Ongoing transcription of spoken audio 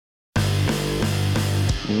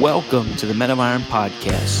Welcome to the Men of Iron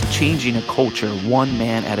podcast, changing a culture one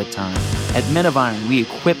man at a time. At Men of Iron, we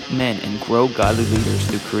equip men and grow godly leaders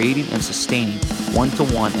through creating and sustaining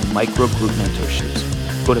one-to-one and micro-group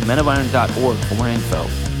mentorships. Go to menofiron.org for more info.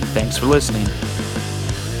 Thanks for listening.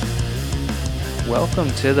 Welcome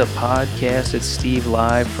to the podcast. It's Steve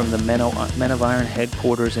live from the Men of Iron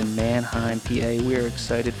headquarters in Manheim, PA. We are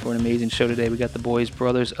excited for an amazing show today. We got the boys,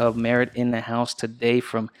 Brothers of Merit, in the house today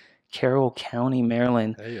from Carroll County,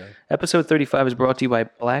 Maryland. Episode 35 is brought to you by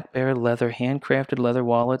Black Bear Leather, handcrafted leather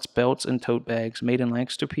wallets, belts, and tote bags made in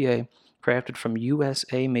Lancaster, PA, crafted from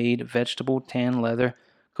USA-made vegetable tan leather.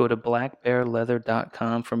 Go to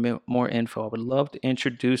blackbearleather.com for more info. I would love to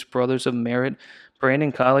introduce Brothers of Merit,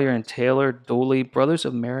 Brandon Collier and Taylor Dooley. Brothers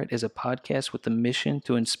of Merit is a podcast with the mission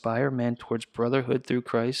to inspire men towards brotherhood through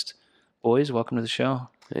Christ. Boys, welcome to the show.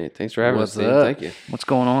 Hey, thanks for having us. Thank you. What's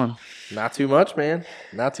going on? Not too much, man.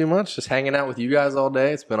 Not too much. Just hanging out with you guys all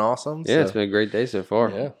day. It's been awesome. Yeah, it's been a great day so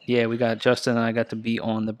far. Yeah, we got Justin and I got to be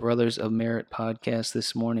on the Brothers of Merit podcast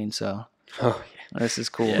this morning, so this is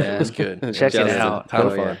cool. Yeah, it's good. Check it out. Ton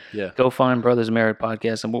of fun. Yeah. Go find Brothers of Merit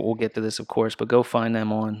podcast, and we'll get to this, of course, but go find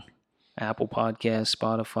them on Apple Podcasts,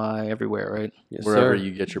 Spotify, everywhere, right? Yes, Wherever sir.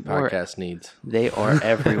 you get your podcast needs. They are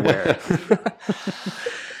everywhere.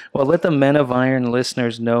 Well, let the Men of Iron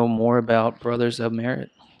listeners know more about Brothers of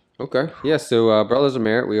Merit. Okay. Yeah, so Brothers of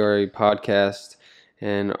Merit, we are a podcast,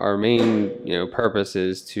 and our main, purpose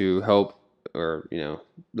is to help or,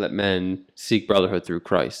 let men seek brotherhood through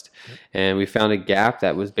Christ. And we found a gap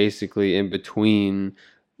that was basically in between,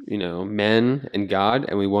 men and God,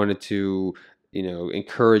 and we wanted to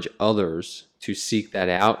encourage others to seek that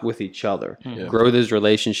out with each other. Yeah. Grow those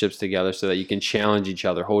relationships together so that you can challenge each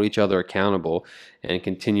other, hold each other accountable, and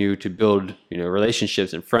continue to build,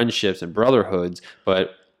 relationships and friendships and brotherhoods,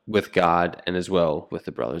 but with God and as well with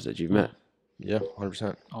the brothers that you've met. Yeah,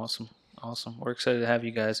 100%. Awesome. We're excited to have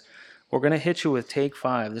you guys. We're going to hit you with take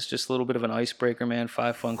 5. This is just a little bit of an icebreaker, man.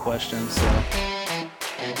 5 fun questions.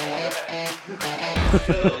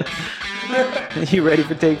 You ready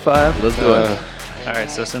for take 5? Let's do it. All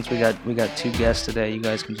right, so since we got 2 guests today, you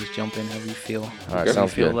guys can just jump in however you feel. All right,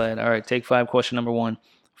 sounds feel good. led. All right, take 5. Question number 1.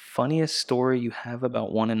 Funniest story you have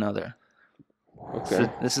about one another. Okay.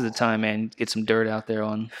 This is the time, man. Get some dirt out there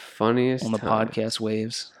on Funniest the time. podcast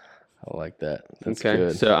waves. I like that. That's Okay,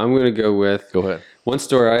 good. so I'm going to go with Go ahead. one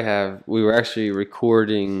story I have. We were actually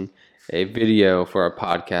recording a video for our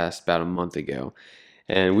podcast about a month ago.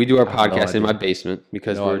 And we do our I have no podcast in my idea. basement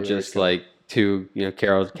because No we're idea just where like 2,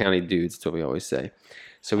 Carroll County dudes. That's what we always say.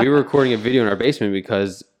 So we were recording a video in our basement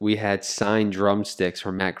because we had signed drumsticks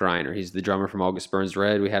from Matt Greiner. He's the drummer from August Burns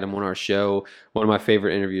Red. We had him on our show. One of my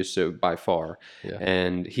favorite interviews, so by far. Yeah.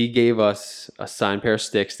 And he gave us a signed pair of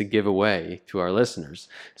sticks to give away to our listeners.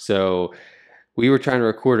 So we were trying to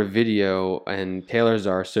record a video, and Taylor's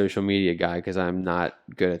our social media guy because I'm not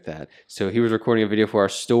good at that. So he was recording a video for our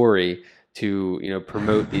story to,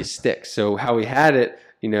 promote these sticks. So how we had it,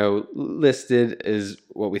 listed is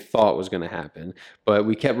what we thought was going to happen, but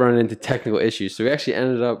we kept running into technical issues. So we actually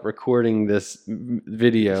ended up recording this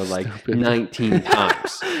video like 19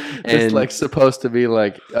 times. Just like supposed to be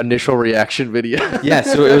like initial reaction video. Yeah,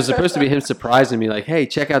 so it was supposed to be him surprising me, like, "Hey,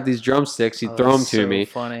 check out these drumsticks." He'd throw them that's to so me,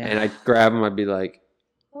 funny. and I'd grab them. I'd be like,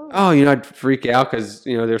 "Oh, I'd freak out because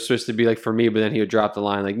they're supposed to be like for me." But then he would drop the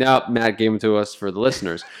line like, "No, Matt gave them to us for the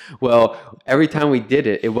listeners." Well, every time we did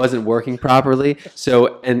it, it wasn't working properly.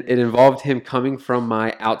 So, and it involved him coming from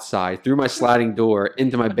my outside through my sliding door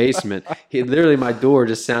into my basement. My door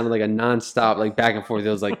just sounded like a nonstop, like back and forth. It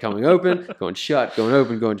was like coming open, going shut, going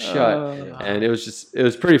open, going shut, and it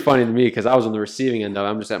was pretty funny to me because I was on the receiving end of it.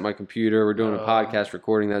 I'm just at my computer. We're doing a podcast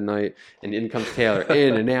recording that night, and in comes Taylor,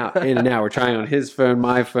 in and out. We're trying on his phone,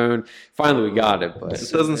 my phone. Finally, we got it, but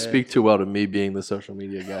This doesn't speak too well to me being the social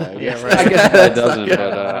media guy. Yeah, I right. guess that doesn't. Not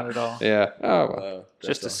But at all. yeah. Oh, well.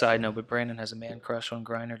 Just a side note, but Brandon has a man crush on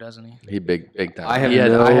Griner, doesn't he? He big time. I have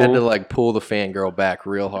I had no- to like pull the fangirl back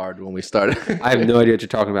real hard when we started. I have no idea what you're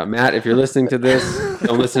talking about, Matt. If you're listening to this,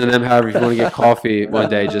 don't listen to them. However, if you want to get coffee one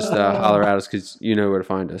day, just holler at us because you know where to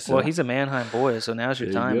find us. So. Well, he's a Manheim boy, so now's your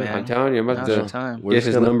There you time, go. man. I'm telling you, I'm about Now's your to time. We're get just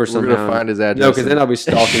his gonna- number we're somehow. gonna find his address No, because and- then I'll be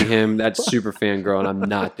stalking him. That's super fangirl, and I'm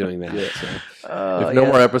not doing that. So. If no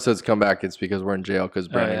more episodes come back, it's because we're in jail because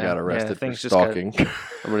Brandon yeah. got Yeah, arrested for things just got- stalking.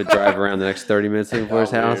 I'm going to drive around the next 30 minutes looking for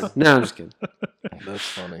his house. No, I'm just kidding. That's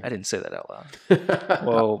funny. I didn't say that out loud.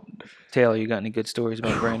 Well, Taylor, you got any good stories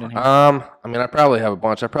about Brandon here? I mean, I probably have a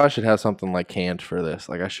bunch. I probably should have something like canned for this.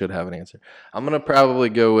 Like, I should have an answer. I'm gonna probably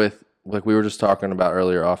go with like we were just talking about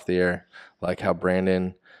earlier off the air, like how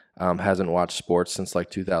Brandon hasn't watched sports since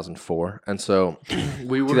like 2004, and so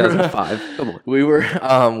we were 2005. Come on. we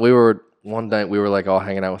were one night we were like all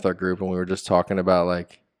hanging out with our group, and we were just talking about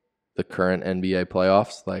like the current NBA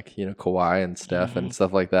playoffs, like Kawhi and Steph and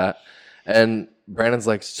stuff like that. And Brandon's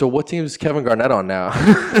like, "So what team is Kevin Garnett on now?"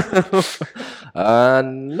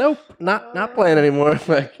 Nope, not playing anymore.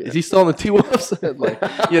 Like, is he still on the T-Wolves? Like,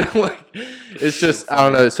 it's just I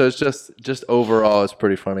don't know. So it's just overall, it's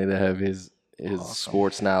pretty funny to have his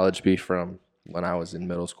sports knowledge be from when I was in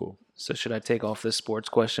middle school. So should I take off this sports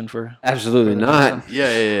question for? Absolutely not.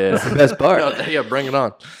 Yeah. That's the best part. Yeah, bring it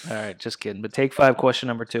on. All right, just kidding. But take 5 question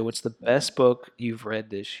number 2. What's the best book you've read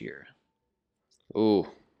this year? Ooh,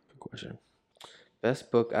 good question.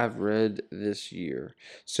 Best book I've read this year.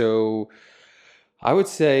 So I would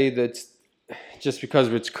say that just because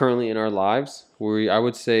it's currently in our lives, I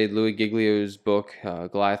would say Louis Giglio's book,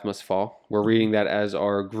 Goliath Must Fall. We're reading that as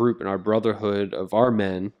our group and our brotherhood of our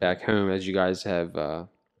men back home, as you guys have,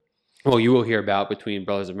 you will hear about between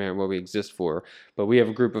Brothers of Merit, what we exist for. But we have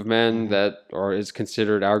a group of men that is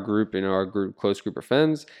considered our group and our group, close group of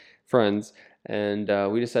friends, and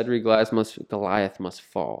we decided to read Goliath Must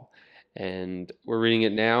Fall. And we're reading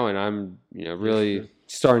it now, and I'm really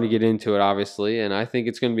starting to get into it, obviously, and I think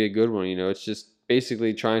it's going to be a good one. It's just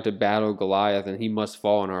basically trying to battle Goliath, and he must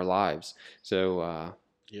fall in our lives. So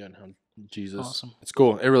and how Jesus, Awesome. It's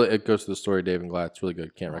cool. It goes to the story of David and Goliath. It's really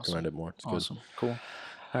good. Can't recommend it more. It's Awesome. Cool.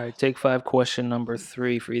 All right, take 5 question number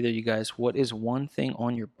 3 for either of you guys. What is one thing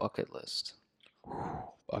on your bucket list? good.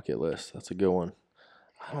 Bucket list. That's a good one.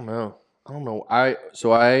 I don't know. I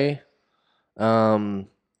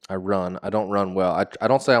run. I don't run well. I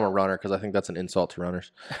don't say I'm a runner because I think that's an insult to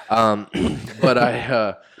runners. But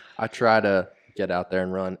I try to get out there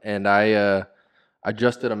and run. And I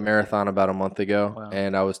just did a marathon about a month ago. Wow.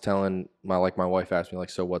 And I was telling my wife asked me like,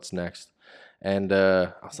 so what's next? And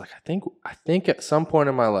I was like, I think at some point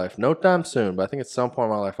in my life, no time soon, but I think at some point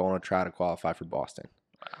in my life, I want to try to qualify for Boston.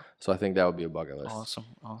 Wow. So I think that would be a bucket list.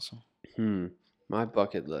 Awesome. My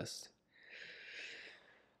bucket list.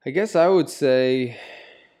 I guess I would say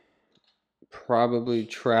probably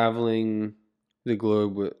traveling the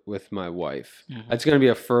globe with my wife. Mhm. It's going to be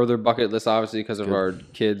a further bucket list, obviously, because of our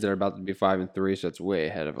kids that are about to be 5 and 3, so it's way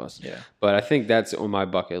ahead of us. Yeah. But I think that's on my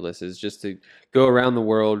bucket list, is just to go around the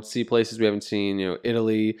world, see places we haven't seen,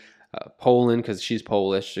 Italy, Poland, because she's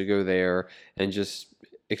Polish, to go there and just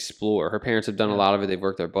explore. Her parents have done a lot of it. They've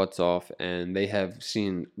worked their butts off, and they have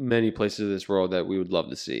seen many places of this world that we would love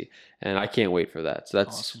to see. And I can't wait for that. So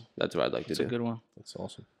that's Awesome. That's what I'd like That's to a do. good one. That's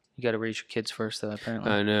awesome. You got to raise your kids first, though,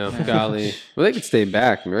 apparently. I know. Yeah. Golly. Well, they could stay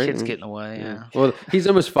back, right? Kids get in the way, yeah. Well, he's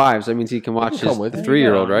almost 5, so that means he can watch his come with you.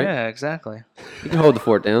 3-year-old, right? Yeah, exactly. He can hold the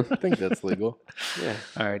fort down. I think that's legal. Yeah.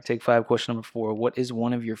 All right, take 5 question number 4. What is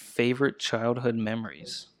one of your favorite childhood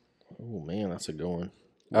memories? Oh man, that's a good one.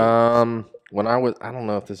 When I don't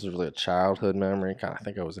know if this is really a childhood memory. I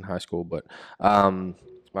think I was in high school, but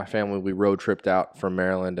my family, we road tripped out from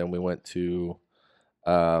Maryland, and we went to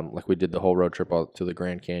we did the whole road trip out to the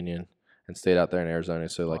Grand Canyon and stayed out there in Arizona.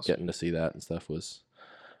 So Awesome. getting to see that and stuff was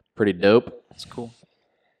pretty dope. That's cool.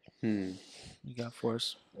 You got for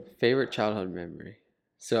us? Favorite childhood memory.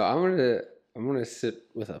 So I'm gonna sit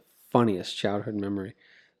with a funniest childhood memory.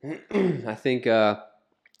 I think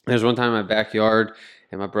there's one time in my backyard,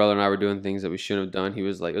 and my brother and I were doing things that we shouldn't have done. He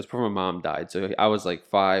was like, it was before my mom died, so I was like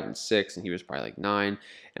 5 and 6, and he was probably like 9.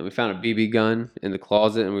 And we found a BB gun in the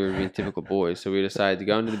closet, and we were being typical boys. So we decided to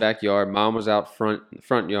go into the backyard. Mom was out in the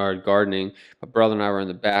front yard gardening. My brother and I were in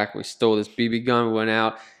the back. We stole this BB gun. We went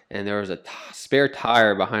out, and there was a spare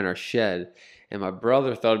tire behind our shed. And my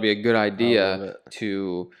brother thought it'd be a good idea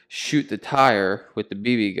to shoot the tire with the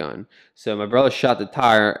BB gun. So my brother shot the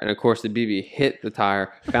tire, and of course the BB hit the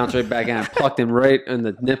tire, bounced right back in, and plucked him right in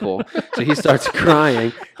the nipple. So he starts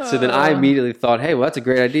crying. So then I immediately thought, hey, well, that's a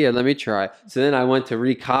great idea. Let me try. So then I went to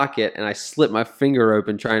recock it, and I slipped my finger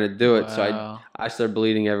open trying to do it. Wow. So I started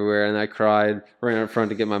bleeding everywhere, and I cried, ran out front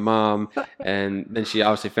to get my mom, and then she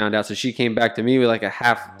obviously found out. So she came back to me with like a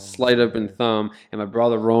half slight open thumb, and my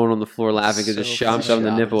brother rolling on the floor laughing because just shot himself in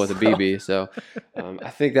the nipple with a BB. So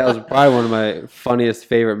I think that was probably one of my funniest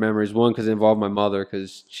favorite memories. One, because it involved my mother,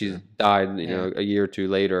 because she died, a year or 2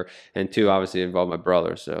 later, and 2, obviously it involved my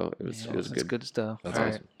brother. So it was That's good. good stuff. That's All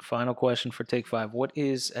awesome. right, final question for take 5. What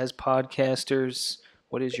is, as podcasters,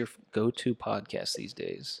 what is your go-to podcast these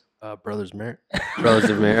days? Brothers Merit. Brothers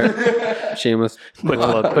of Merit. Shameless. Quick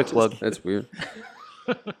plug. That's weird.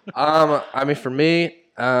 I mean, for me,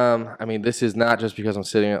 this is not just because I'm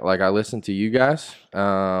sitting. I listen to you guys.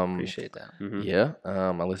 Appreciate that. Mhm. Yeah.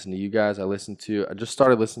 I listen to you guys. I just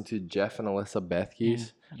started listening to Jeff and Alyssa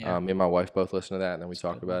Bethke's. Yeah. Me and my wife both listen to that, and then we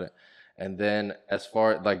talk about it. And then as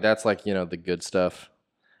far like that's like the good stuff.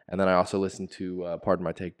 And then I also listen to Pardon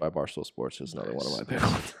My Take by Barstool Sports, is another one of my big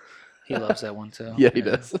ones. He loves that one too. Yeah, he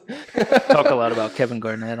does. Talk a lot about Kevin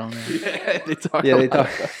Garnett on there. Yeah, they talk. Yeah, a they lot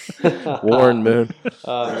talk. about Warren Moon.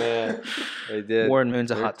 Oh man, they did. Warren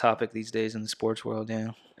Moon's a hot topic these days in the sports world.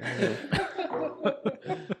 Yeah.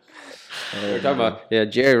 We're talking about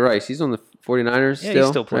Jerry Rice. He's on the 49ers Yeah, still.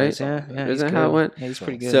 he still plays. Right? Yeah. Isn't He's that how it good. went? Yeah, he's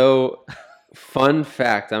pretty good. So, fun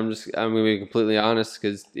fact. I'm going to be completely honest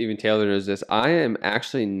because even Taylor knows this. I am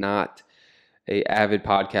actually not a avid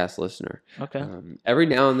podcast listener. Okay. Every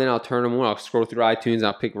now and then I'll turn them on. I'll scroll through iTunes and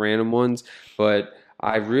I'll pick random ones. But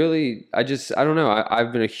I don't know.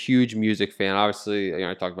 I've been a huge music fan. Obviously,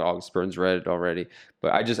 I talked about August Burns Red already.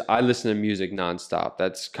 But I listen to music nonstop.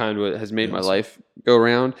 That's kind of what has made my life go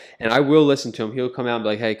around. And I will listen to him. He'll come out and be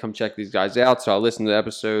like, hey, come check these guys out. So I'll listen to the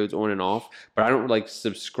episodes on and off. But I don't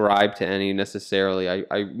subscribe to any necessarily.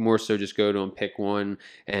 I more so just go to him, pick one.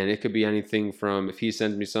 And it could be anything from, if he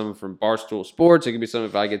sends me something from Barstool Sports, it could be something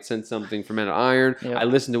if I get sent something from Men of Iron. Yep. I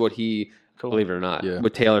listen to what he, believe it or not,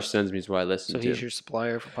 what Taylor sends me is what I listen to. So he's your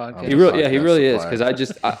supplier for podcasts? He really is. Because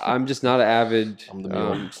I'm just not an avid. I'm the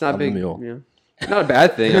mule. It's not I'm big. the mule. Not a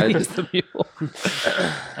bad thing. He's the mule.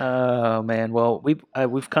 Oh man, well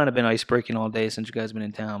we've kind of been ice breaking all day since you guys have been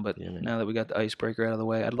in town, but now that we got the icebreaker out of the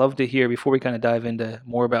way, I'd love to hear before we kind of dive into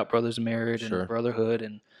more about Brothers in Marriage and brotherhood,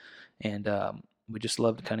 and we just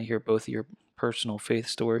love to kind of hear both of your personal faith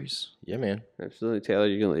stories. Yeah, man. Absolutely, Taylor,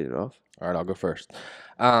 you can lead it off. All right, I'll go first.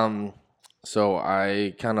 So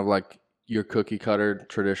I kind of like your cookie cutter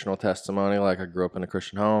traditional testimony. Like I grew up in a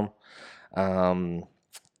Christian home.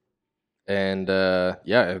 And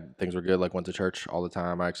things were good. Like went to church all the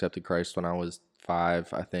time. I accepted Christ when I was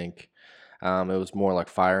 5, I think. It was more like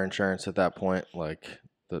fire insurance at that point. Like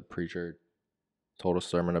the preacher told a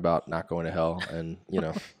sermon about not going to hell, and I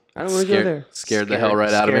don't want to go there. Scared the hell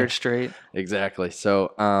right out of me. Scared straight. Exactly.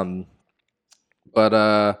 So, but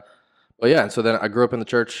yeah. And so then I grew up in the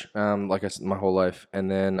church, like I said, my whole life, and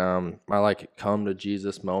then my come to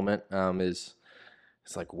Jesus moment it's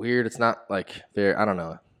like weird. It's not like very. I don't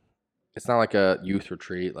know. It's not like a youth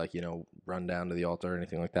retreat, run down to the altar or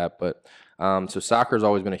anything like that. But so soccer has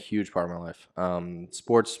always been a huge part of my life.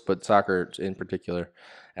 Sports, but soccer in particular.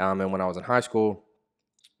 And when I was in high school,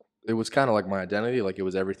 it was kind of like my identity. Like it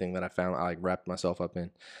was everything that I found. I wrapped myself up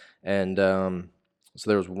in. And so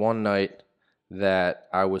there was one night that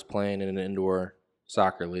I was playing in an indoor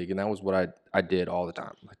soccer league, and that was what I did all the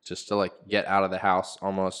time, just to get out of the house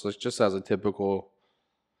almost, just as a typical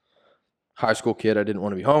high school kid. I didn't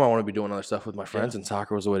want to be home. I wanted to be doing other stuff with my friends, and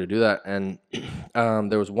soccer was the way to do that. And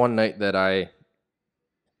there was one night that I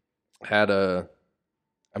had it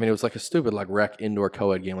was like a stupid rec indoor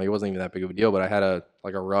co-ed game. It wasn't even that big of a deal, but I had a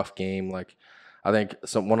rough game. I think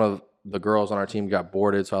one of the girls on our team got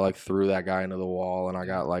boarded, so I threw that guy into the wall, and I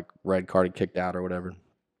got red carded, kicked out or whatever.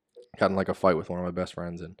 Got in a fight with one of my best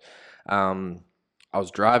friends, and I was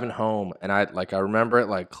driving home, and I remember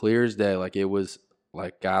it clear as day. It was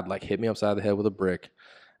God hit me upside the head with a brick,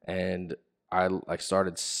 and I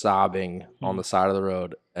started sobbing on the side of the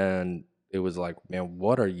road, and it was man,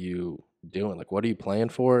 what are you doing? What are you playing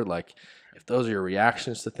for? If those are your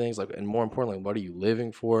reactions to things, and more importantly, what are you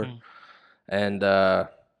living for? And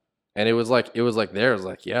it was I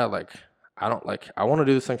want to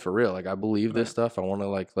do this thing for real. I believe this stuff. I want to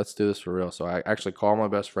let's do this for real. So I actually called my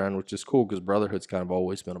best friend, which is cool because brotherhood's kind of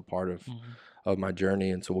always been a part of my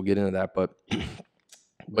journey, and so we'll get into that.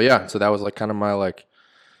 But yeah, so that was kind of my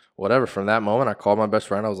whatever. From that moment, I called my best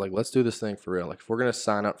friend. I was like, let's do this thing for real. If we're gonna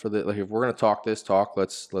sign up for the if we're gonna talk this talk,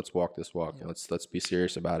 let's walk this walk. Yeah. Let's be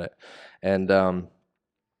serious about it. And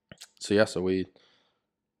so we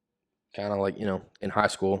kind of in high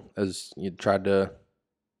school, as you tried to,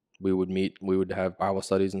 we would have Bible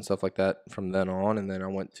studies and stuff like that from then on. And then I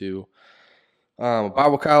went to a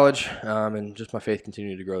Bible college, and just my faith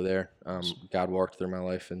continued to grow there. God walked through my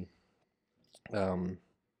life, and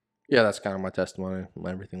that's kind of my testimony and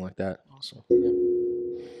everything like that. Awesome.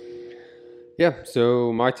 Yeah.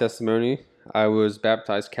 So my testimony, I was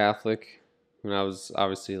baptized Catholic when I was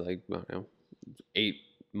obviously 8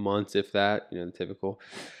 months, if that, the typical.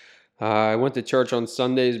 I went to church on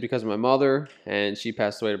Sundays because of my mother, and she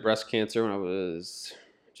passed away to breast cancer when I was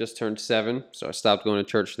just turned 7. So I stopped going to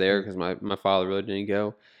church there because my father really didn't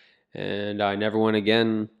go. And I never went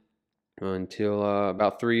again until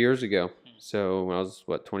about 3 years ago. So when I was,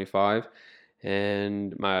 25.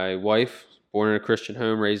 And my wife, born in a Christian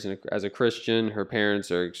home, raised as a Christian. Her parents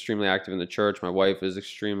are extremely active in the church. My wife is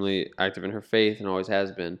extremely active in her faith and always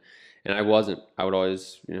has been. And I wasn't. I would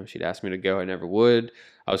always, she'd ask me to go. I never would.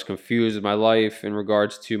 I was confused with my life in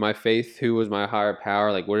regards to my faith. Who was my higher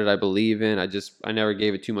power? Like, what did I believe in? I never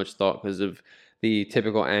gave it too much thought because of the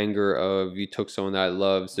typical anger of, you took someone that I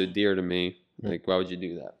loved so dear to me. Like, why would you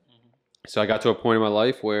do that? So I got to a point in my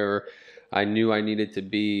life where I knew I needed to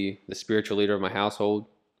be the spiritual leader of my household.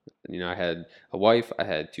 I had a wife. I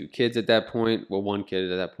had 2 kids at that point. Well, 1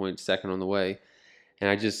 kid at that point, second on the way. And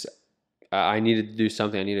I needed to do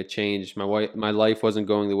something. I needed to change. My life wasn't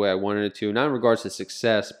going the way I wanted it to. Not in regards to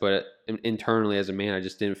success, but internally as a man, I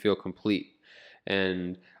just didn't feel complete.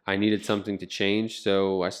 And I needed something to change.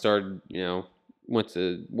 So I started, went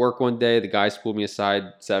to work one day. The guys pulled me aside,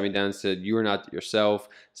 sat me down and said, "You are not yourself.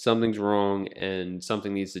 Something's wrong and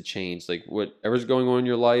something needs to change. Like, whatever's going on in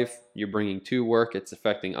your life, you're bringing to work. It's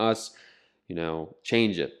affecting us.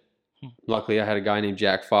 Change it." Luckily, I had a guy named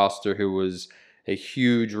Jack Foster who was a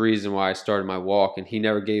huge reason why I started my walk, and he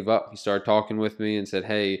never gave up. He started talking with me and said,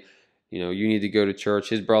 "Hey, you need to go to church."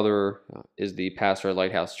 His brother is the pastor at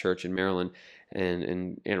Lighthouse Church in Maryland and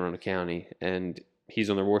in Anne Arundel County, and he's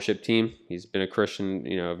on their worship team. He's been a Christian,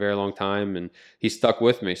 a very long time, and he stuck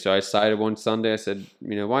with me. So I decided one Sunday, I said,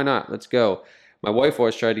 why not? Let's go. My wife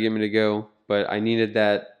always tried to get me to go, but I needed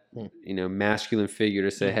that, masculine figure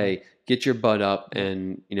to say, "Hey, get your butt up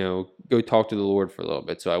and, go talk to the Lord for a little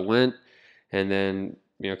bit." So I went, and then,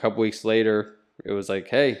 a couple weeks later, it was like,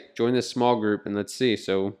 "Hey, join this small group and let's see."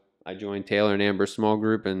 So I joined Taylor and Amber's small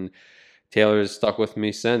group, and Taylor has stuck with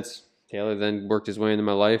me since. Taylor then worked his way into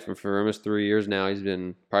my life, and for almost 3 years now, he's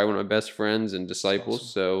been probably one of my best friends and disciples. Awesome.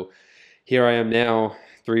 So here I am now,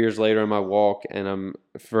 3 years later on my walk, and I'm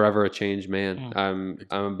forever a changed man. I'm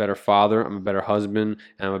a better father, I'm a better husband,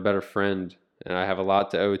 and I'm a better friend. And I have a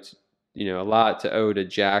lot to owe to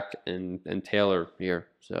Jack and Taylor here.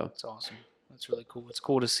 So that's awesome. That's really cool. It's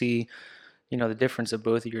cool to see, the difference of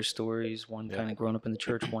both of your stories. One kind of grown up in the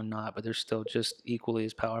church, one not, but they're still just equally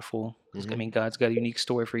as powerful. I mean, God's got a unique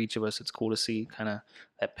story for each of us. It's cool to see kind of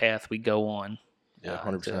that path we go on. Yeah,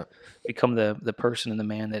 100%. To become the person and the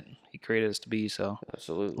man that He created us to be. So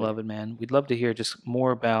absolutely, love it, man. We'd love to hear just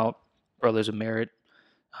more about Brothers of Merit,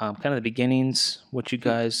 kind of the beginnings, what you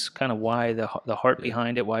guys, kind of why the heart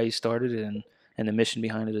behind it, why you started it, and the mission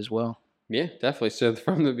behind it as well. Yeah, definitely. So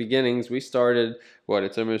from the beginnings, we started,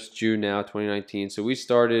 it's almost June now, 2019. So we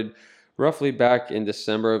started roughly back in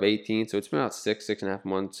December of 18. So it's been about 6.5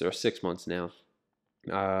 months, or 6 months now.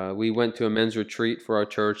 We went to a men's retreat for our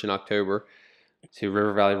church in October to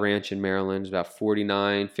River Valley Ranch in Maryland. It was about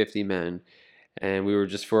 50 men. And we were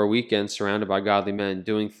just for a weekend surrounded by godly men,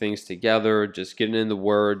 doing things together, just getting in the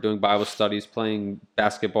Word, doing Bible studies, playing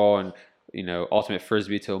basketball and, ultimate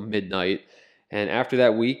Frisbee till midnight. And after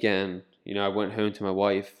that weekend, I went home to my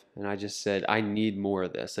wife and I just said, I need more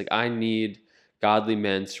of this. Like, I need godly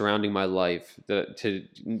men surrounding my life to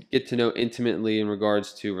get to know intimately in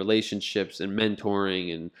regards to relationships and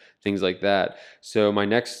mentoring and things like that. So my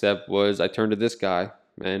next step was I turned to this guy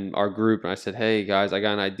and our group and I said, "Hey guys, I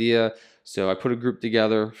got an idea." So I put a group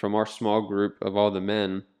together from our small group of all the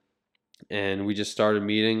men, and we just started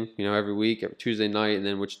meeting, every week, every Tuesday night, and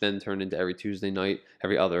then which then turned into every Tuesday night,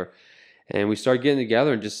 every other. And we started getting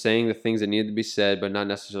together and just saying the things that needed to be said, but not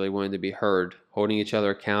necessarily wanting to be heard, holding each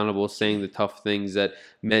other accountable, saying the tough things that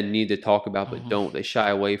men need to talk about but don't. They shy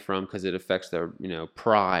away from because it affects their,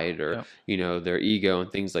 pride or, their ego and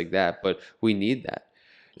things like that. But we need that.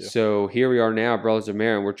 Yeah. So here we are now, Brothers of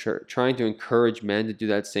Merit, and we're trying to encourage men to do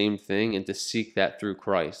that same thing and to seek that through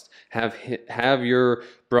Christ. Have your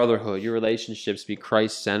brotherhood, your relationships be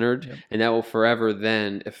Christ-centered, and that will forever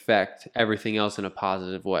then affect everything else in a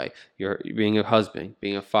positive way. You're being a husband,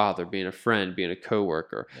 being a father, being a friend, being a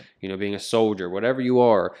coworker, being a soldier, whatever you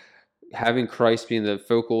are, having Christ being the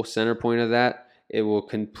focal center point of that, it will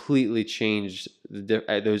completely change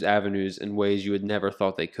those avenues in ways you would never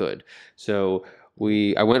thought they could. So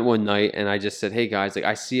I went one night and I just said, "Hey guys, like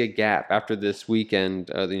I see a gap after this weekend,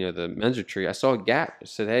 the men's retreat. I saw a gap." I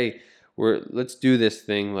said, "Hey, let's do this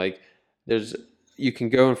thing. Like, you can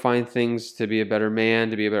go and find things to be a better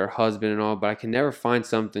man, to be a better husband and all, but I can never find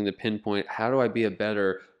something to pinpoint. How do I be a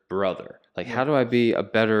better brother? Like, how do I be a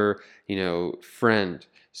better, friend?"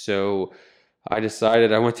 So I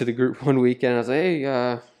decided, I went to the group one weekend. I was like,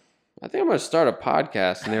 "Hey, I think I'm going to start a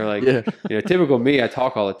podcast." And they were like, typical me, I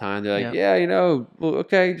talk all the time. They're like, well,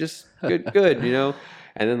 okay, just good. And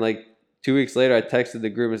then like 2 weeks later, I texted the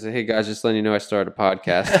group and said, "Hey guys, just letting you know I started a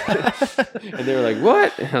podcast." And they were like,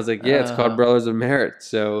 "What?" And I was like, "Yeah, it's called Brothers of Merit."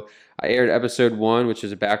 So I aired episode 1, which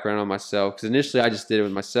is a background on myself. Because initially I just did it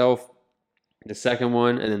with myself. The second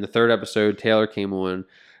one, and then the third episode, Taylor came on.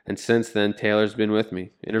 And since then, Taylor's been with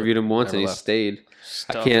me. Interviewed him once, Never and he left. stayed.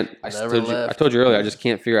 Stuck. I told you earlier, I just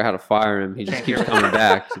can't figure out how to fire him. He just keeps coming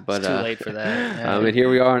back. But It's too late for that. Yeah. and here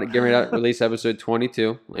we are getting ready to release episode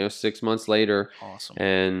 22. 6 months later, Awesome.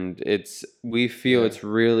 and we feel it's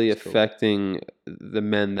really it's cool. affecting the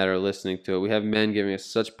men that are listening to it. We have men giving us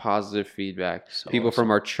such positive feedback. So People awesome.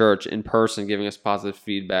 from our church in person giving us positive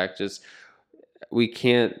feedback. Just we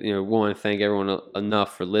can't, want to thank everyone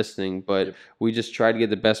enough for listening, but we just try to get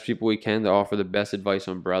the best people we can to offer the best advice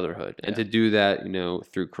on brotherhood, and to do that,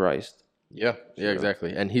 through Christ. Yeah,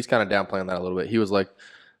 exactly. And he's kind of downplaying that a little bit. He was like,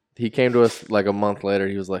 he came to us like a month later.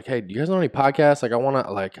 He was like, "Hey, do you guys know any podcasts? Like, I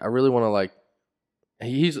really want to like."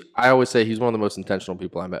 I always say he's one of the most intentional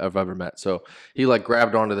people I've ever met. So he like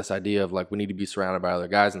grabbed onto this idea of like we need to be surrounded by other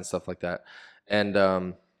guys and stuff like that. And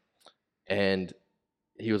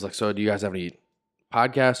he was like, "So do you guys have any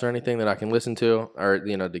podcasts or anything that I can listen to, or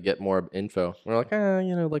to get more info?" And we're like,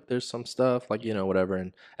 like there's some stuff, like whatever.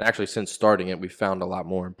 And actually, since starting it, we found a lot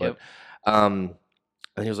more. But and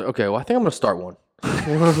he was like, "Okay, well, I think I'm gonna start one."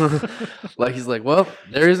 Like he's like, "Well,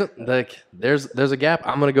 there isn't like there's a gap.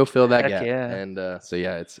 I'm gonna go fill that gap." Yeah. And so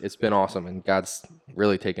yeah, it's been awesome, and God's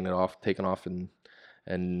really taken off,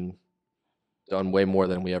 and done way more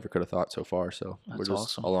than we ever could have thought so far. So we're That's just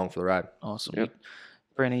awesome. along for the ride. Awesome. Yep.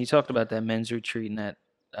 Brandon, you talked about that men's retreat and that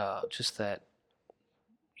just that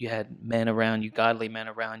you had men around you, godly men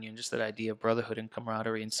around you, and just that idea of brotherhood and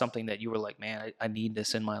camaraderie, and something that you were like, man, I need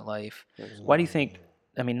this in my life. Why do you think,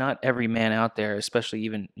 not every man out there, especially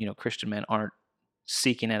even, Christian men, aren't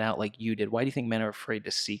seeking it out like you did? Why do you think men are afraid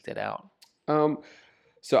to seek that out?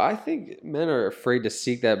 So I think men are afraid to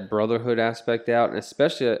seek that brotherhood aspect out, and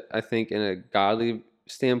especially I think in a godly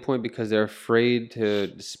standpoint, because they're afraid to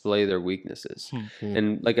display their weaknesses.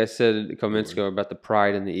 And like I said a couple minutes ago about the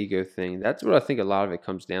pride and the ego thing, that's what I think a lot of it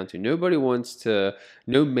comes down to. No man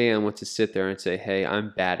wants to sit there and say, "Hey,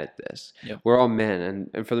 I'm bad at this." Yep. We're all men,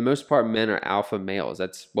 and for the most part, men are alpha males.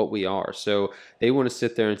 That's what we are. So they want to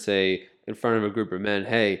sit there and say in front of a group of men,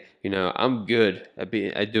 "Hey, I'm good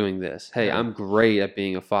at doing this. Hey, I'm great at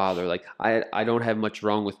being a father." Like I don't have much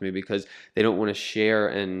wrong with me, because they don't want to share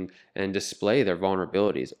and display their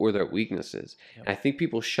vulnerabilities or their weaknesses. Yep. And I think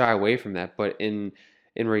people shy away from that, but in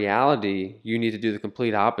reality, you need to do the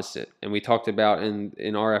complete opposite. And we talked about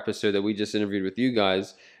in our episode that we just interviewed with you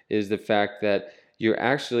guys, is the fact that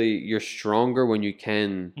you're stronger when you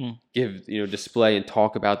can give, display and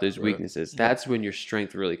talk about those weaknesses. That's when your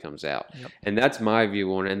strength really comes out. Yep. And that's my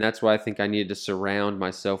view on it. And that's why I think I needed to surround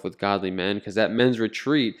myself with godly men, because that men's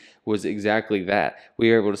retreat was exactly that.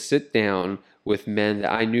 We were able to sit down with men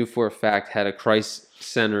that I knew for a fact had a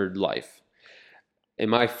Christ-centered life. In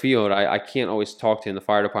my field, I can't always talk to, in the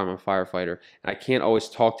fire department, I'm a firefighter, and I can't always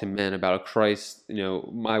talk to men about a Christ,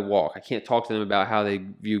 my walk. I can't talk to them about how they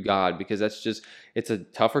view God, because it's a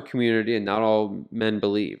tougher community, and not all men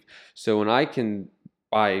believe. So when I can,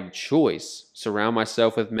 by choice, surround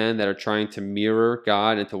myself with men that are trying to mirror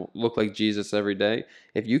God and to look like Jesus every day,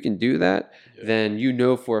 if you can do that, then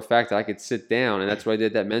for a fact that I could sit down, and that's what I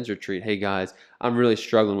did that men's retreat. "Hey guys, I'm really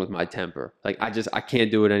struggling with my temper. Like I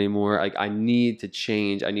can't do it anymore. Like I need to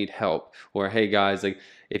change. I need help." Or, "Hey guys, like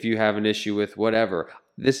if you have an issue with whatever,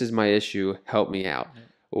 this is my issue. Help me out."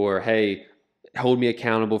 Or, "Hey, hold me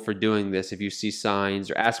accountable for doing this. If you see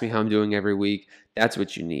signs, or ask me how I'm doing every week." That's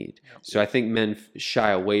what you need. So I think men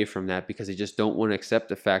shy away from that, because they just don't want to accept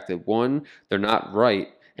the fact that, one, they're not right,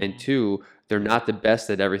 and two, they're not the best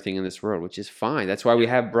at everything in this world, which is fine. That's why we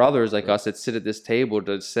have brothers like us that sit at this table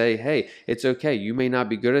to say, "Hey, it's okay. You may not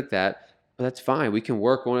be good at that, but that's fine. We can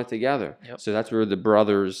work on it together." Yep. So that's where the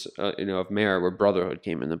brothers, of Merit, where brotherhood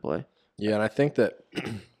came into play. Yeah, and I think that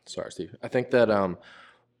sorry, Steve. I think that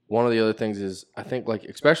one of the other things is, I think, like,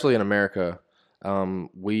 especially in America,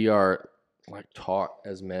 we are like taught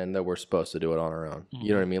as men that we're supposed to do it on our own. You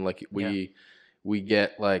know what I mean? Like we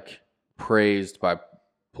get like praised by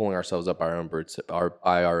pulling ourselves up by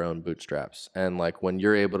our own bootstraps. And like when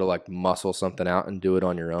you're able to like muscle something out and do it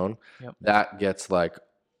on your own, that gets like,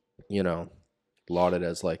 lauded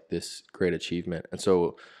as like this great achievement. And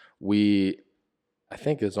so I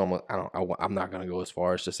think it's almost, I'm not going to go as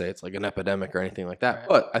far as to say it's like an epidemic or anything like that. Right.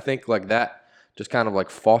 But I think like that just kind of like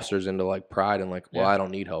fosters into like pride and like, well, I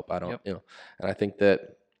don't need help. I don't, and I think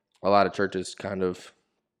that a lot of churches kind of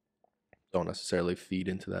don't necessarily feed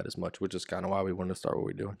into that as much, which is kind of why we wanted to start what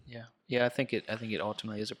we're doing. Yeah. I think it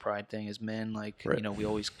ultimately is a pride thing as men. Like, we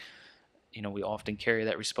always, we often carry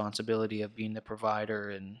that responsibility of being the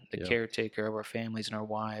provider and the caretaker of our families and our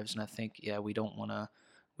wives. And I think, we don't want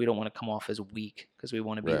to come off as weak, because we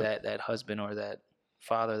want to be that husband or that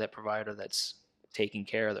father, that provider that's taking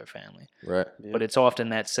care of their family. Right. But it's often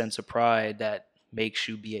that sense of pride that makes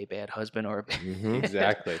you be a bad husband or a bad,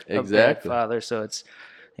 Exactly. a bad father. So it's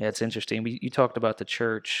interesting. You talked about the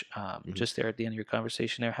church just there at the end of your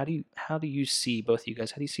conversation there. How do you see, both of you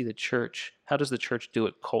guys, how do you see the church? How does the church do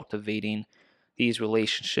it cultivating these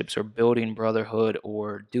relationships or building brotherhood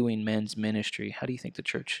or doing men's ministry? How do you think the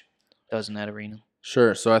church does in that arena?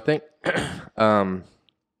 Sure. So I think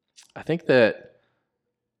that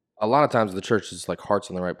a lot of times the church is like heart's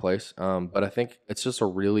in the right place, but I think it's just a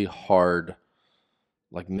really hard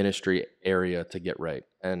like ministry area to get right.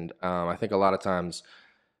 And I think a lot of times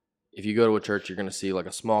if you go to a church, you're going to see like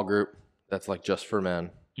a small group that's like just for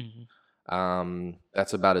men. Mm-hmm.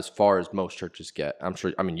 That's about as far as most churches get. I'm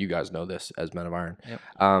sure. I mean, you guys know this as Men of Iron.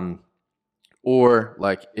 Yep. Or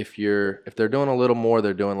like if they're doing a little more,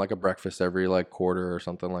 they're doing like a breakfast every like quarter or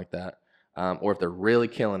something like that. Or if they're really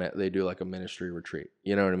killing it, they do like a ministry retreat.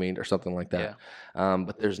 You know what I mean, or something like that. Yeah.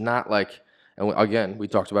 But there's not like, and again, we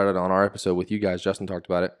talked about it on our episode with you guys. Justin talked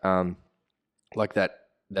about it. Like that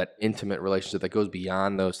intimate relationship that goes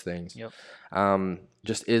beyond those things. Yep.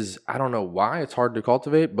 Just is, I don't know why it's hard to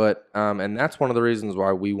cultivate, but and that's one of the reasons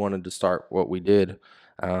why we wanted to start what we did.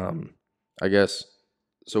 I guess.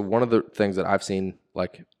 So one of the things that I've seen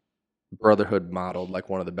like brotherhood modeled, like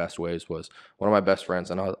one of the best ways was one of my best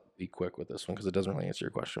friends, and I'll be quick with this one because it doesn't really answer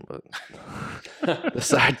your question, but the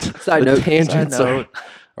side note, tangents are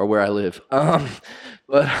where I live.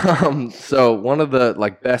 So one of the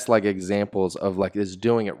like best like examples of like is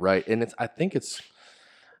doing it right, and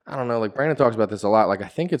I don't know, like Brandon talks about this a lot. Like I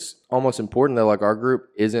think it's almost important that like our group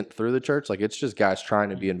isn't through the church. Like it's just guys trying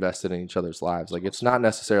to be invested in each other's lives. Like it's not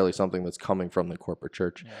necessarily something that's coming from the corporate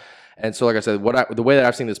church. Yeah. And so, like I said, the way that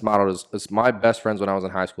I've seen this model is my best friends when I was in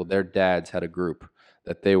high school. Their dads had a group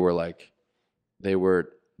that they were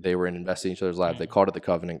invested in each other's lives. They called it the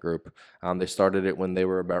Covenant Group. They started it when they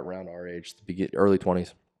were about around our age, early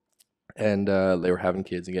 20s, and they were having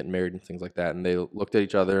kids and getting married and things like that. And they looked at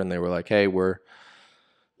each other and they were like, "Hey, we're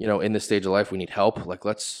in this stage of life, we need help. Like,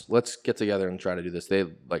 let's get together and try to do this." They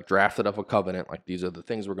like drafted up a covenant. Like, these are the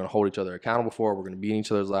things we're going to hold each other accountable for. We're going to be in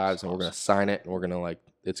each other's lives, and we're going to sign it, and we're going to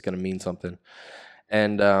it's going to mean something.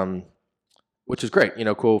 And which is great,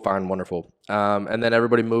 cool, fine, wonderful. And then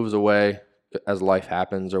everybody moves away as life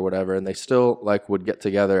happens or whatever, and they still like would get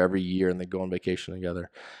together every year and they go on vacation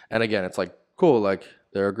together. And again, it's like cool, like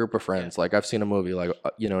they're a group of friends. Yeah. Like I've seen a movie, like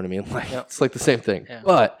you know what I mean? Like It's like the same thing. Yeah.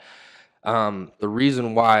 But the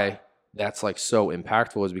reason why that's like so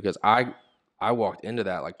impactful is because I walked into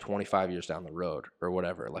that like 25 years down the road or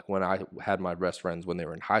whatever. Like when I had my best friends when they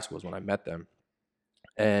were in high school is when I met them.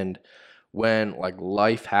 And when like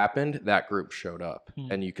life happened, that group showed up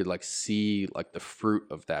and you could like see like the fruit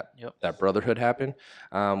of that brotherhood happen.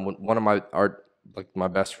 One of my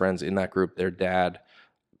best friends in that group, their dad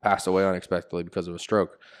passed away unexpectedly because of a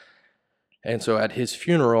stroke. And so at his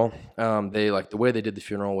funeral, they like the way they did the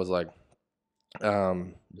funeral was like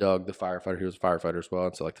Doug, the firefighter, he was a firefighter as well.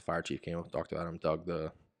 And so like the fire chief came up and talked about him. Doug,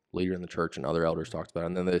 the leader in the church, and other elders talked about it.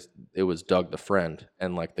 And then it was Doug, the friend,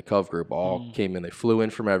 and like the Cove group all came in. They flew in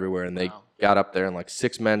from everywhere and they got up there and like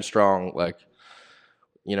 6 men strong, like,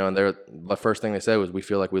 and the first thing they said was, "We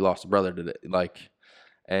feel like we lost a brother today." Like,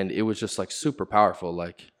 and it was just like super powerful.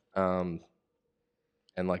 Like, and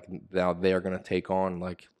like now they are going to take on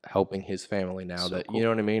like helping his family now that, cool. You know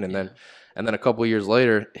what I mean? And then a couple of years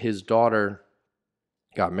later, his daughter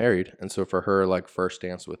got married. And so for her, like first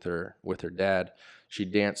dance with her dad, she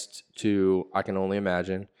danced to I Can Only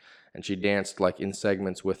Imagine. And she danced like in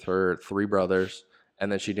segments with her 3 brothers.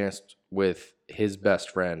 And then she danced with his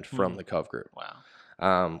best friend from the Cove group.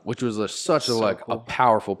 Wow. Which was such a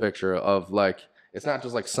powerful picture of like, it's not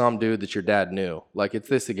just like some dude that your dad knew. Like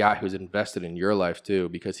it's a guy who's invested in your life too,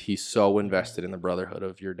 because he's so invested in the brotherhood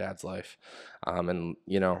of your dad's life. And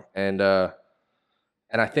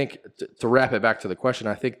I think to wrap it back to the question,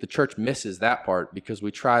 I think the church misses that part because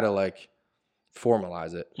we try to like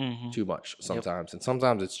formalize it too much sometimes. Yep. And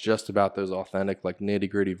sometimes it's just about those authentic, like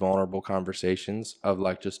nitty-gritty, vulnerable conversations of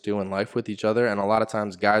like just doing life with each other. And a lot of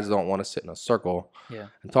times guys don't want to sit in a circle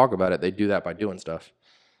and talk about it. They do that by doing stuff.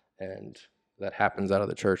 And that happens out of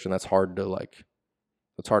the church, and that's hard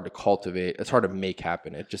to cultivate. It's hard to make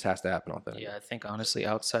happen. It just has to happen authentically. Yeah, I think honestly,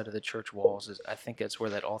 outside of the church walls, I think that's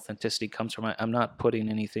where that authenticity comes from. I'm not putting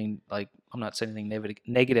anything I'm not saying anything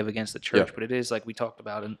negative against the church, but it is like we talked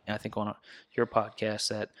about, and I think on your podcast,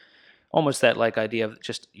 that almost that like idea of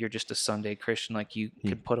you're just a Sunday Christian, like you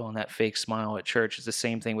could put on that fake smile at church. It's the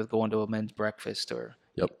same thing with going to a men's breakfast or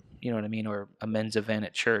you know what I mean, or a men's event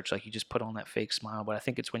at church, like you just put on that fake smile. But I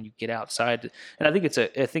think it's when you get outside, and I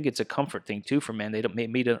think it's a comfort thing too for men.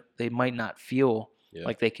 They might not feel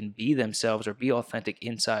like they can be themselves or be authentic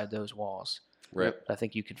inside those walls. Right. I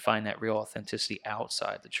think you can find that real authenticity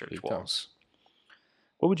outside the church Big walls.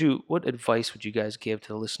 What advice would you guys give to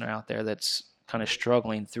the listener out there that's kind of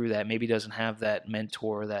struggling through that, maybe doesn't have that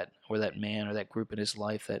mentor or that man or that group in his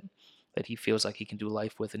life that he feels like he can do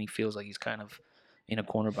life with, and he feels like he's kind of in a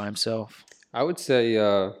corner by himself? I would say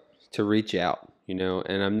to reach out,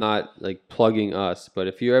 and I'm not like plugging us, but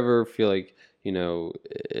if you ever feel like,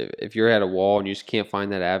 if you're at a wall and you just can't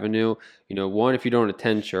find that avenue, one, if you don't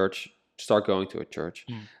attend church, start going to a church.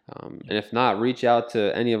 And if not, reach out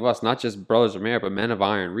to any of us, not just Brothers of Merit, but Men of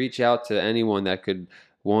Iron. Reach out to anyone that could,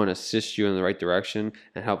 one, assist you in the right direction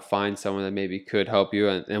and help find someone that maybe could help you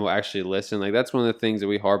and will actually listen. Like, that's one of the things that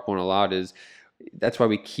we harp on a lot is that's why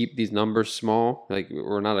we keep these numbers small. Like,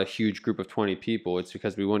 we're not a huge group of 20 people. It's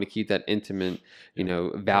because we want to keep that intimate,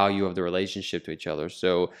 value of the relationship to each other.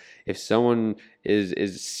 So if someone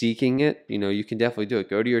is seeking it, you can definitely do it.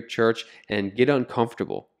 Go to your church and get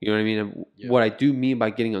uncomfortable. You know what I mean? And what I do mean by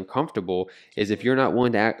getting uncomfortable is if you're not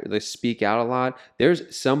one to speak out a lot,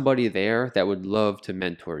 there's somebody there that would love to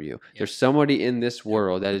mentor you. There's somebody in this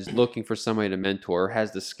world that is looking for somebody to mentor, or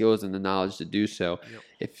has the skills and the knowledge to do so.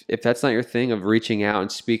 If that's not your thing of reaching out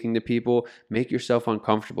and speaking to people, make yourself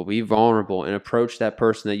uncomfortable. Be vulnerable and approach that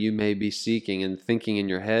person that you may be seeking and thinking in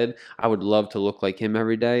your head, I would love to look like him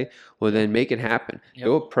every day. Well, then make it happen.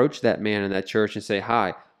 Go approach that man in that church and say,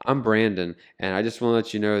 hi, I'm Brandon, and I just want to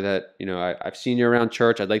let you know that, I've seen you around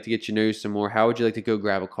church. I'd like to get to know you some more. How would you like to go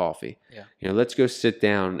grab a coffee? Let's go sit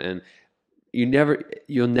down. And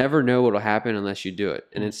you'll never know what'll happen unless you do it.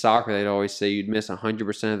 And in soccer, they'd always say you'd miss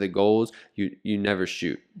 100% of the goals. You never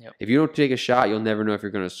shoot. If you don't take a shot, you'll never know if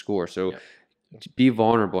you're going to score. So be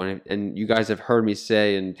vulnerable. And you guys have heard me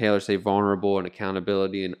say, and Taylor say, vulnerable and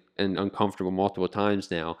accountability and uncomfortable multiple times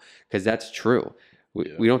now, because that's true.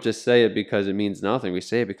 We don't just say it because it means nothing. We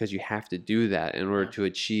say it because you have to do that in order to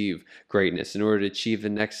achieve greatness, in order to achieve the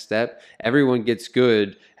next step. Everyone gets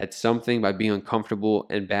good at something by being uncomfortable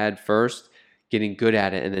and bad first, getting good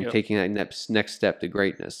at it, and then taking that next step to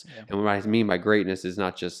greatness. And what I mean by greatness is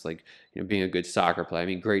not just like being a good soccer player. I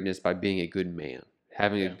mean greatness by being a good man,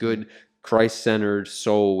 having a good Christ-centered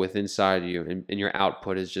soul within inside of you, and your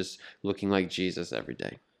output is just looking like Jesus every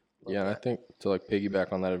day. And I think to like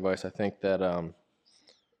piggyback on that advice, I think that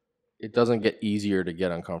it doesn't get easier to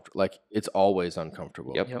get uncomfortable. Like, it's always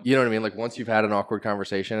uncomfortable. You know what I mean? Like, once you've had an awkward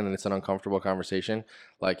conversation and it's an uncomfortable conversation,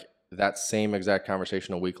 like that same exact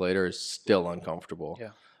conversation a week later is still uncomfortable.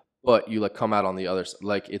 But you like come out on the other side.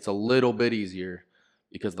 Like, it's a little bit easier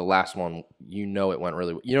because the last one, it went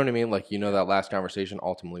really, you know what I mean? Like, that last conversation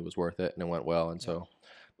ultimately was worth it and it went well. And so,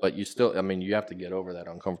 but you still, I mean, you have to get over that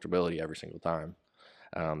uncomfortability every single time.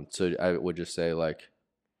 So I would just say, like,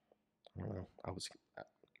 I don't know,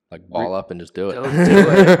 ball up and just do it. Do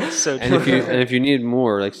it. So and if you need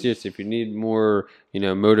more, like, seriously, if you need more,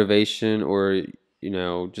 motivation or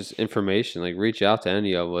just information, like, reach out to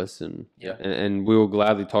any of us, and we will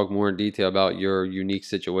gladly talk more in detail about your unique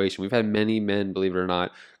situation. We've had many men, believe it or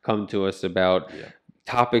not, come to us about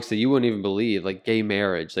topics that you wouldn't even believe, like gay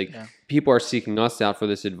marriage. Like, people are seeking us out for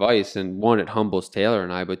this advice, and one, it humbles Taylor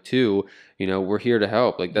and I, but two, we're here to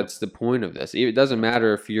help. Like, that's the point of this. It doesn't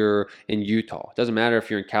matter if you're in Utah. It doesn't matter if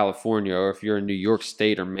you're in California or if you're in New York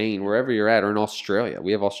State or Maine, wherever you're at, or in Australia.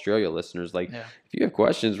 We have Australia listeners. Like, if you have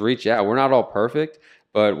questions, reach out. We're not all perfect,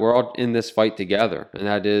 but we're all in this fight together. And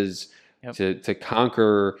that is to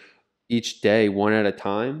conquer each day one at a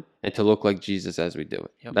time and to look like Jesus as we do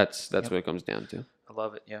it. That's what it comes down to. I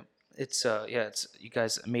love it. It's you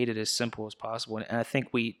guys made it as simple as possible, and I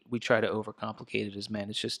think we try to overcomplicate it as men.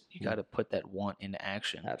 It's just you got to put that want into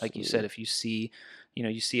action. Absolutely. Like you said, if you see,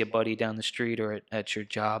 you see a buddy down the street or at your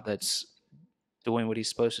job that's doing what he's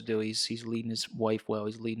supposed to do, he's leading his wife well,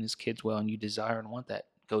 he's leading his kids well, and you desire and want that,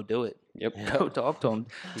 go do it. Go talk to him,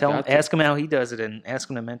 ask him how he does it, and ask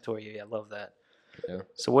him to mentor you. I love that.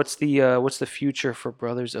 So what's the future for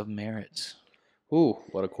Brothers of Merit? Ooh,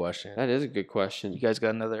 what a question. That is a good question. You guys got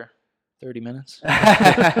another 30 minutes?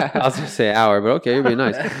 I was going to say hour, but okay, it'd be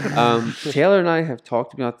nice. Taylor and I have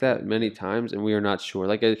talked about that many times, and we are not sure.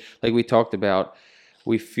 Like we talked about,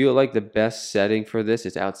 we feel like the best setting for this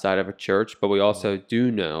is outside of a church, but we also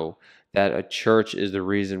do know that a church is the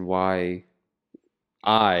reason why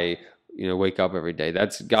I wake up every day.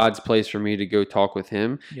 That's God's place for me to go talk with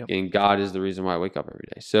him, and God is the reason why I wake up every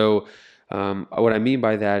day. So what I mean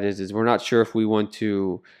by that is we're not sure if we want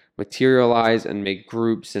to materialize and make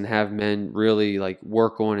groups and have men really like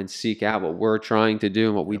work on and seek out what we're trying to do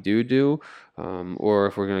and what we do, or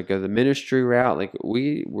if we're going to go the ministry route. Like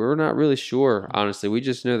we're not really sure, honestly. We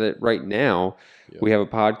just know that right now we have a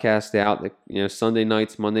podcast out that, Sunday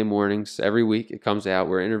nights, Monday mornings, every week it comes out.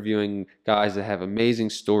 We're interviewing guys that have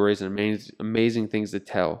amazing stories and amazing things to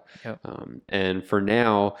tell. Yep. And for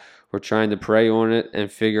now, we're trying to pray on it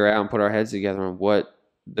and figure out and put our heads together on what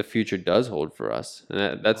the future does hold for us.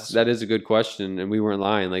 And that is a good question. And we weren't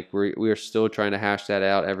lying. Like we are still trying to hash that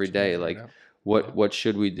out every day. Like what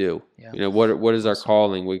should we do? Yeah. What is our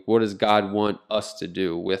calling? What does God want us to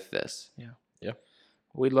do with this? Yeah.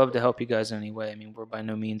 We'd love to help you guys in any way. I mean, we're by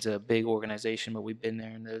no means a big organization, but we've been there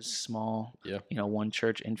in those small, one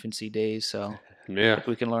church infancy days. So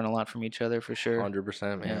we can learn a lot from each other for sure.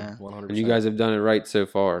 100%, man. Yeah. 100%. And you guys have done it right so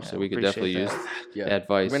far, so we could definitely use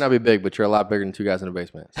advice. You may not be big, but you're a lot bigger than two guys in a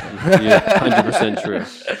basement. So. Yeah, 100% true.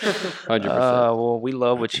 100%. Well, we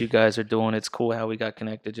love what you guys are doing. It's cool how we got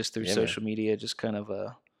connected just through social media. Just kind of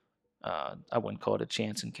I wouldn't call it a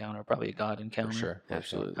chance encounter, probably a God encounter. For sure,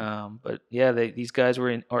 absolutely. But yeah, these guys are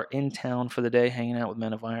in town for the day, hanging out with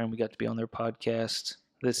Men of Iron. We got to be on their podcast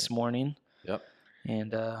this morning. Yep.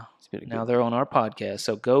 And now they're on our podcast.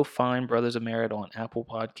 So go find Brothers of Merit on Apple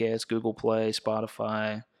Podcasts, Google Play,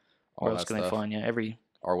 Spotify. Where else can they find you?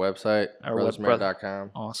 Our website,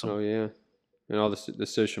 brothersmerit.com. Awesome. Oh yeah, and all the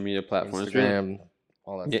social media platforms. Instagram.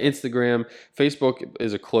 All that stuff. Instagram, Facebook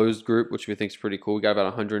is a closed group, which we think is pretty cool. We got about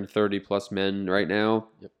 130 plus men right now.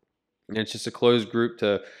 Yep. And it's just a closed group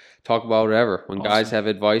to talk about whatever. When guys have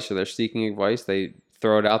advice or they're seeking advice, they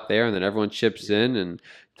throw it out there, and then everyone chips in and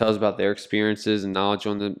tells about their experiences and knowledge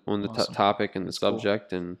on the topic and the subject.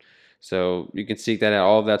 Cool. And so you can seek that out.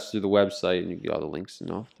 All of that's through the website, and you get all the links and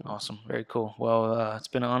all. Awesome. Very cool. Well, it's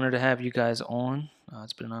been an honor to have you guys on.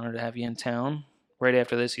 It's been an honor to have you in town. Right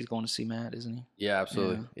after this, he's going to see Matt, isn't he? Yeah,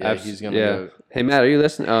 absolutely. Yeah, he's going to go. Hey, Matt, are you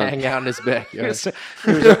listening? Hang out in his backyard.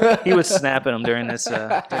 he was snapping him during this.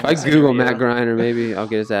 If I Google Matt Griner, maybe I'll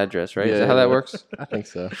get his address, right? Is that how that works? I think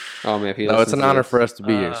so. Oh, man. It's an honor for us to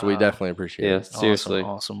be here, so we definitely appreciate it. Yeah, seriously.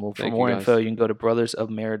 Awesome. Well, for more info, you can go to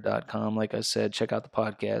brothersofmerit.com. Like I said, check out the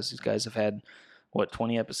podcast. These guys have had,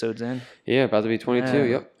 20 episodes in? Yeah, about to be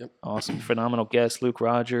 22. Yep. Awesome. Phenomenal guests. Luke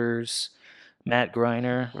Rogers. Matt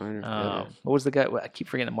Griner. What was the guy? I keep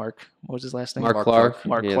forgetting Mark. What was his last name? Mark Clark.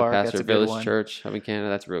 Mark Clark. Clark. Pastor That's a Village good one. Church up in Canada.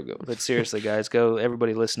 That's a real good one. But seriously, guys,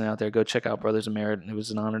 everybody listening out there, go check out Brothers of Merit. It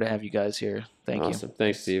was an honor to have you guys here. Thank you.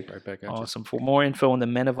 Thanks, Steve. Right back at Awesome. For more info on the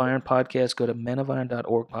Men of Iron podcast, go to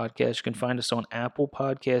menofiron.org podcast. You can find us on Apple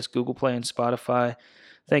Podcasts, Google Play, and Spotify.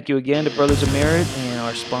 Thank you again to Brothers of Merit and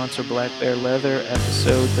our sponsor, Black Bear Leather.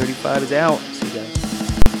 Episode 35 is out. See you guys.